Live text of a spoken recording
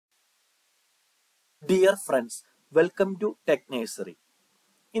Dear friends, welcome to Tech Nursery.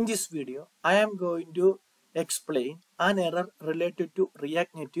 In this video, I am going to explain an error related to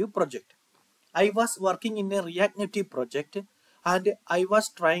React Native project. I was working in a React Native project and I was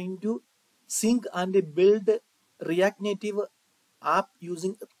trying to sync and build React Native app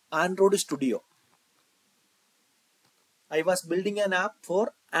using Android Studio. I was building an app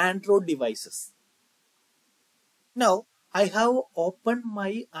for Android devices. Now, I have opened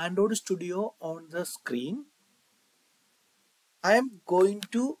my Android Studio on the screen. I am going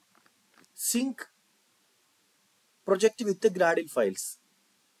to sync project with the Gradle files.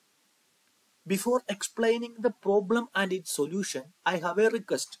 Before explaining the problem and its solution, I have a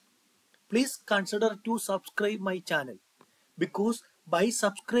request. Please consider to subscribe my channel because by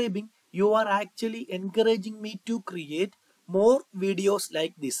subscribing you are actually encouraging me to create more videos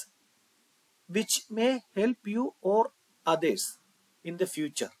like this, which may help you or others in the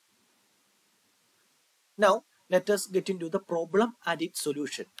future. Now let us get into the problem and its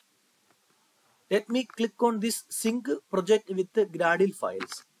solution. Let me click on this sync project with the Gradle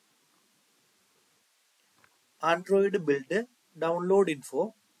files. Android build, download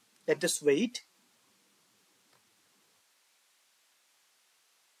info. Let us wait.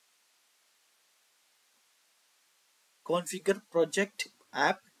 Configure project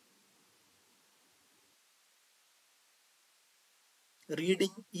app. Reading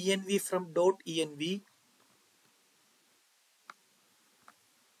env from .env.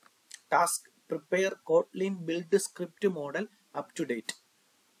 Task prepare Kotlin build script model up to date.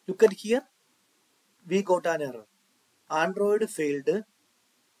 Look at here. We got an error. Android failed.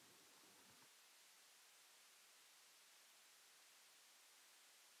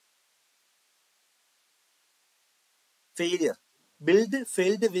 Failure. Build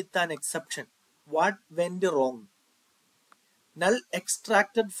failed with an exception. What went wrong? Null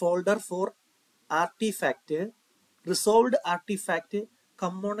extracted folder for artifact. Resolved artifact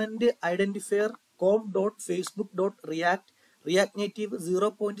component identifier com.facebook.react React Native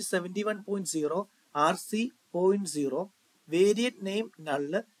 0.71.0 RC.0 variant name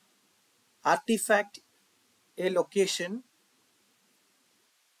null artifact a location.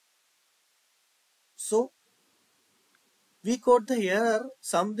 So we got the error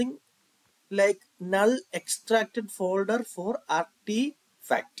something like null extracted folder for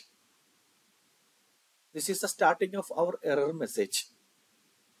artifact. This is the starting of our error message.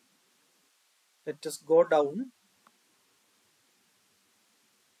 Let us go down.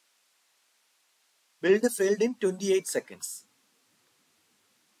 Build failed in 28 seconds.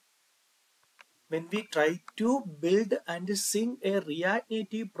 When we try to build and sync a React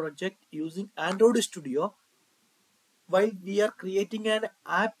Native project using Android Studio, while we are creating an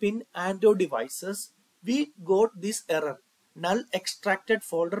app in Android devices, we got this error. Null extracted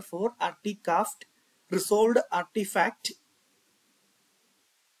folder for artifact, resolved artifact,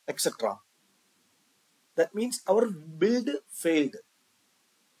 etc. That means our build failed.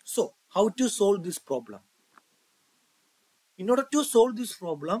 So, how to solve this problem? In order to solve this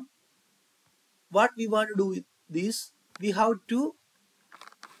problem, what we want to do with this, we have to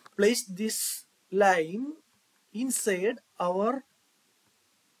place this line inside our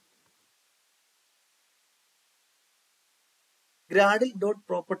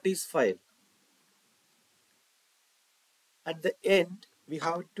Gradle.properties file. At the end, we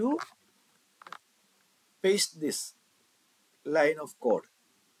have to paste this line of code.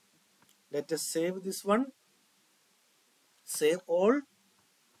 Let us save this one. Save all.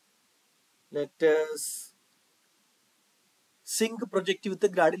 Let us sync project with the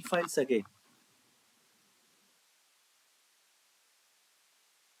Gradle files again.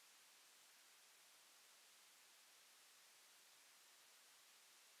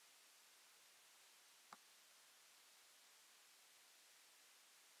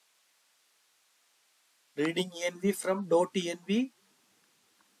 Reading env from .env.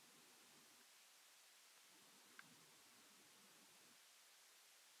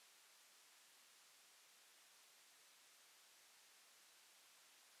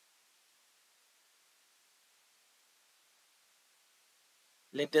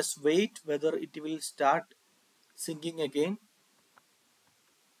 Let us wait whether it will start syncing again.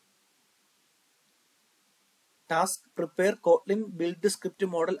 Task prepare Kotlin build the script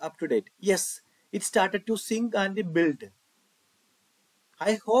model up to date. Yes, it started to sync and build.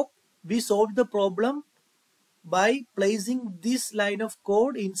 I hope we solved the problem by placing this line of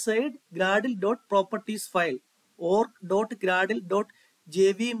code inside Gradle.properties file or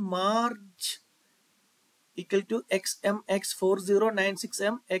 .gradle.jv marge equal to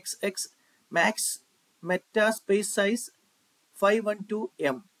xmx4096m xx max meta space size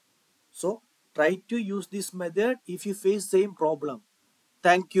 512m. So Try to use this method if you face same problem.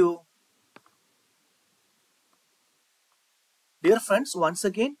 Thank you. Dear friends, once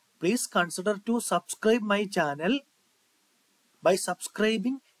again, please consider to subscribe my channel. By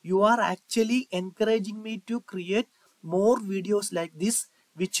subscribing, you are actually encouraging me to create more videos like this,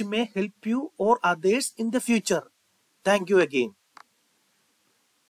 which may help you or others in the future. Thank you again.